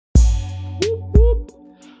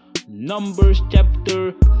Numbers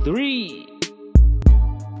chapter 3.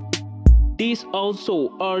 These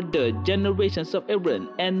also are the generations of Aaron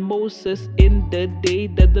and Moses in the day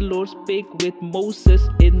that the Lord spake with Moses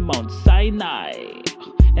in Mount Sinai.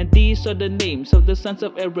 And these are the names of the sons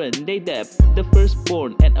of Aaron: Nadab, the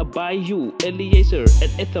firstborn, and Abihu, Eleazar,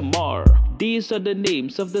 and Ithamar. These are the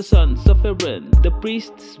names of the sons of Aaron, the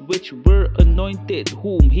priests which were anointed,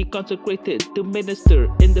 whom he consecrated to minister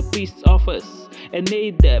in the priest's office. And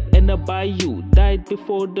Nadab and Abihu died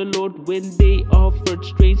before the Lord when they offered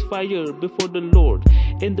strange fire before the Lord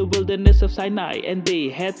in the wilderness of Sinai, and they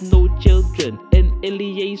had no children. And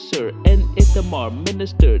Eleazar and Ithamar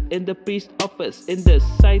ministered in the priest's office in the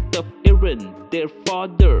sight of Aaron their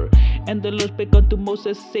father. And the Lord spake unto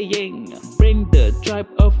Moses, saying, Bring the tribe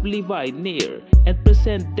of Levi near, and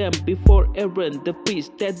present them before Aaron the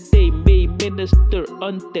priest, that they may minister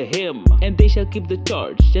unto him. And they shall keep the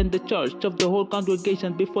charge and the charge of the whole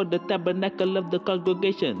congregation before the tabernacle of the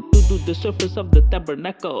congregation, to do the service of the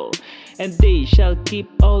tabernacle. And they shall keep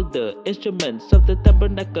all the instruments of the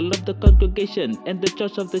tabernacle of the congregation, and the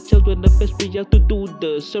charge of the children of Israel, to do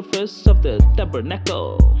the service of the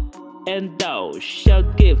tabernacle. And thou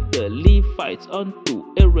shalt give the Levites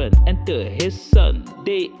unto Aaron and to his son.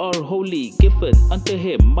 They are wholly given unto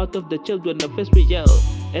him out of the children of Israel.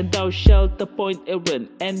 And thou shalt appoint Aaron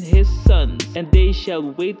and his sons, and they shall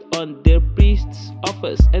wait on their priest's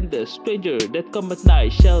office, and the stranger that cometh nigh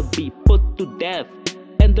shall be put to death.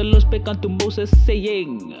 And the Lord spake unto Moses,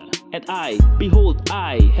 saying, And I, behold,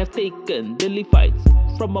 I have taken the Levites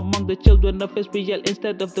from among the children of Israel,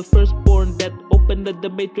 instead of the firstborn that opened the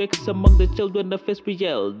matrix among the children of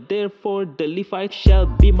Israel. Therefore the Levites shall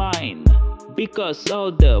be mine, because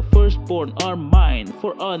all the firstborn are mine.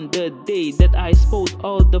 For on the day that I smote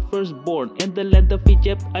all the firstborn in the land of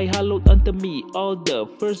Egypt, I hallowed unto me all the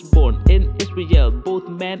firstborn in Israel, both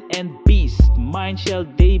man and beast. Mine shall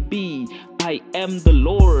they be. I am the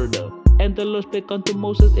Lord. And the Lord spake unto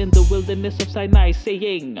Moses in the wilderness of Sinai,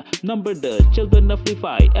 saying, Number the children of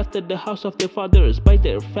Levi after the house of their fathers by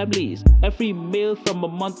their families. Every male from a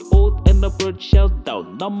month old and upward shalt thou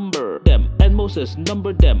number them. And Moses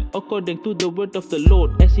numbered them according to the word of the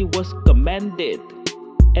Lord, as he was commanded.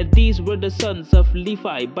 And these were the sons of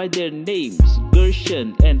Levi by their names,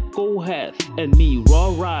 Gershon and Kohath and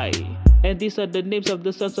Merari. And these are the names of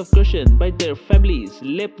the sons of Gershon by their families,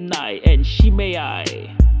 Libni and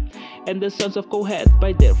Shimei. And the sons of Kohath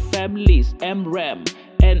by their families, Amram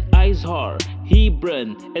and Izhar,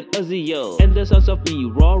 Hebron and Uzziel. And the sons of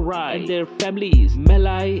Merari and their families,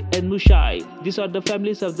 Melai and Mushai. These are the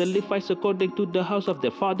families of the Levites according to the house of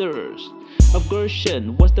their fathers. Of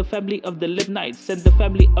Gershon was the family of the Libnites, and the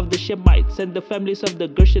family of the Shemites, and the families of the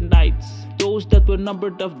Gershonites. Those that were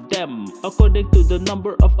numbered of them, according to the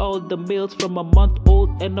number of all the males from a month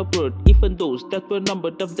old and upward, even those that were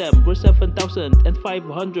numbered of them were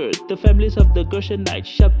 7,500. The families of the Gershonites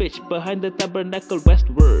shall pitch behind the tabernacle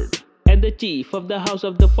westward. And the chief of the house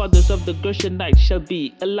of the fathers of the Gershonites shall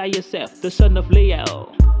be Eliasaph, the son of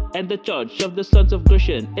Lael. And the charge of the sons of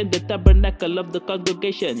Gershon in the tabernacle of the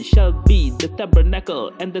congregation shall be the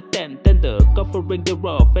tabernacle, and the tent, and the covering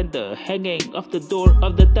thereof, and the hanging of the door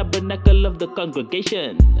of the tabernacle of the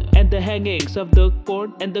congregation, and the hangings of the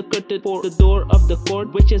court, and the curtain for the door of the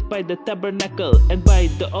court which is by the tabernacle, and by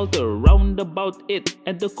the altar round about it,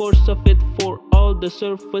 and the course of it for all the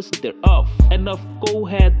surface thereof. And of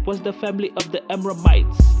Kohath was the family of the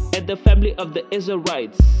Amramites, and the family of the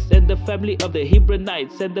Israelites, and the family of the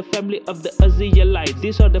Hebronites, and the family of the Uzzielites.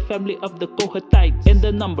 These are the family of the Kohathites. And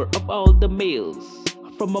the number of all the males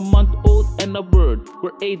from a month old and upward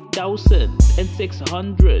were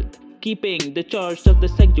 8,600, keeping the charge of the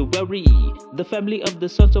sanctuary. The family of the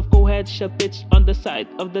sons of Kohath shall pitch on the side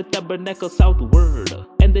of the tabernacle southward.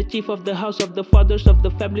 And the chief of the house of the fathers of the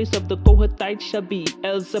families of the Kohathites shall be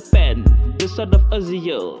Elzaphan, the son of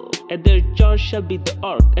Uzziel. And their charge shall be the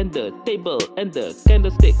ark, and the table, and the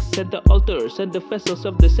candlesticks, and the altars, and the vessels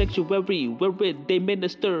of the sanctuary wherewith they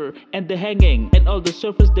minister, and the hanging, and all the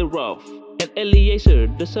surface thereof. And Eleazar,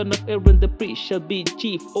 the son of Aaron the priest, shall be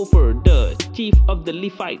chief over the chief of the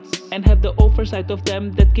Levites, and have the oversight of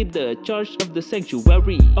them that keep the charge of the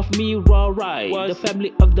sanctuary. Of Merari was the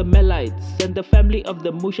family of the Melites, and the family of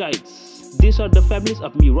the Mushites. These are the families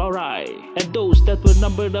of Merari. And those that were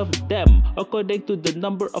numbered of them, according to the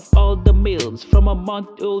number of all the males from a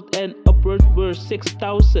month old and upward, were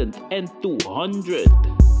 6,200.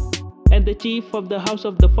 And the chief of the house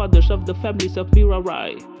of the fathers of the families of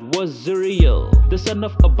Merari was Zuriel, the son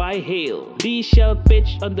of Abihail. These shall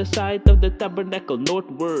pitch on the side of the tabernacle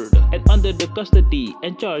northward, and under the custody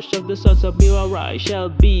and charge of the sons of Merari shall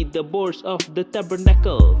be the boards of the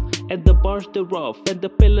tabernacle, and the bars thereof, and the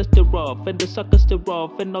pillars thereof, and the sockets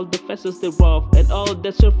thereof, and all the facets thereof, and all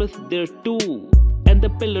that serveth thereto, and the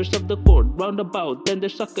pillars of the court round about, and their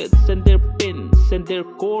sockets, and their pins, and their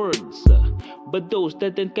cords. But those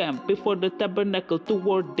that encamp before the tabernacle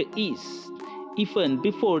toward the east, even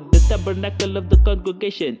before the tabernacle of the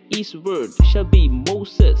congregation eastward, shall be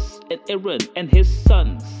Moses and Aaron and his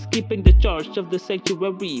sons, keeping the charge of the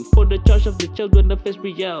sanctuary for the charge of the children of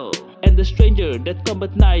Israel. And the stranger that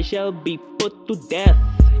cometh nigh shall be put to death.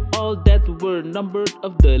 All that were numbered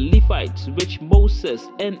of the Levites, which Moses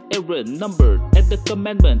and Aaron numbered at the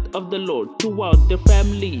commandment of the Lord throughout their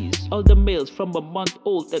families, all the males from a month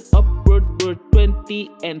old and upward were 20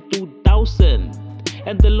 and 2,000.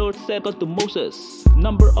 And the Lord said unto Moses,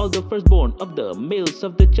 number all the firstborn of the males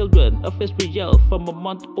of the children of Israel from a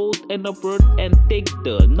month old and upward, and take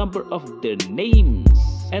the number of their names.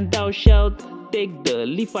 And thou shalt take the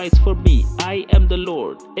Levites for me, I am the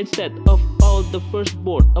Lord, instead of all the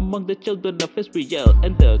firstborn among the children of Israel,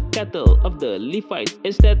 and the cattle of the Levites,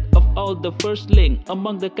 instead of all the firstling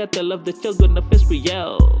among the cattle of the children of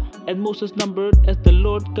Israel. And Moses numbered, as the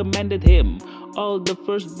Lord commanded him, all the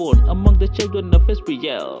firstborn among the children of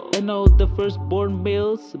Israel, and all the firstborn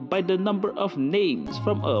males by the number of names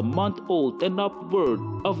from a month old and upward,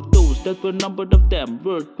 of those that were numbered of them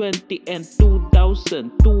were 20 and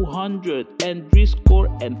 2,200 and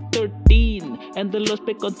 13. And the Lord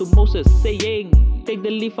spake unto Moses, saying, take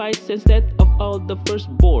the Levites instead of all the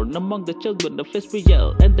firstborn among the children of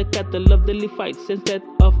Israel, and the cattle of the Levites instead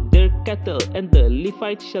of their cattle, and the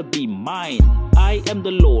Levites shall be mine. I am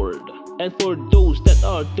the Lord. And for those that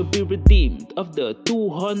are to be redeemed of the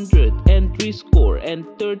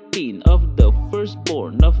 213 of the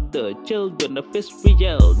firstborn of the children of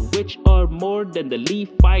Israel, which are more than the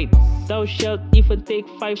Levites, thou shalt even take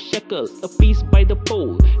 5 shekels apiece by the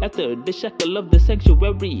pole, after the shekel of the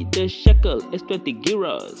sanctuary. The shekel is 20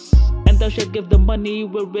 gerahs. And thou shalt give the money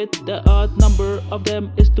wherewith the odd number of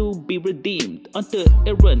them is to be redeemed unto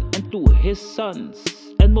Aaron and to his sons.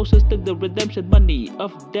 And Moses took the redemption money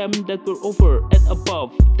of them that were over and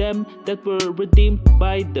above them that were redeemed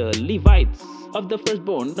by the Levites. Of the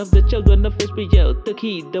firstborn of the children of Israel took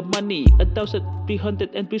he the money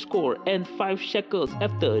 1,365 shekels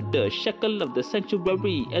after the shekel of the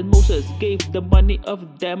sanctuary. And Moses gave the money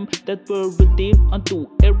of them that were redeemed unto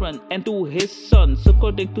Aaron and to his sons,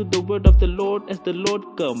 according to the word of the Lord, as the Lord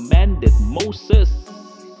commanded Moses.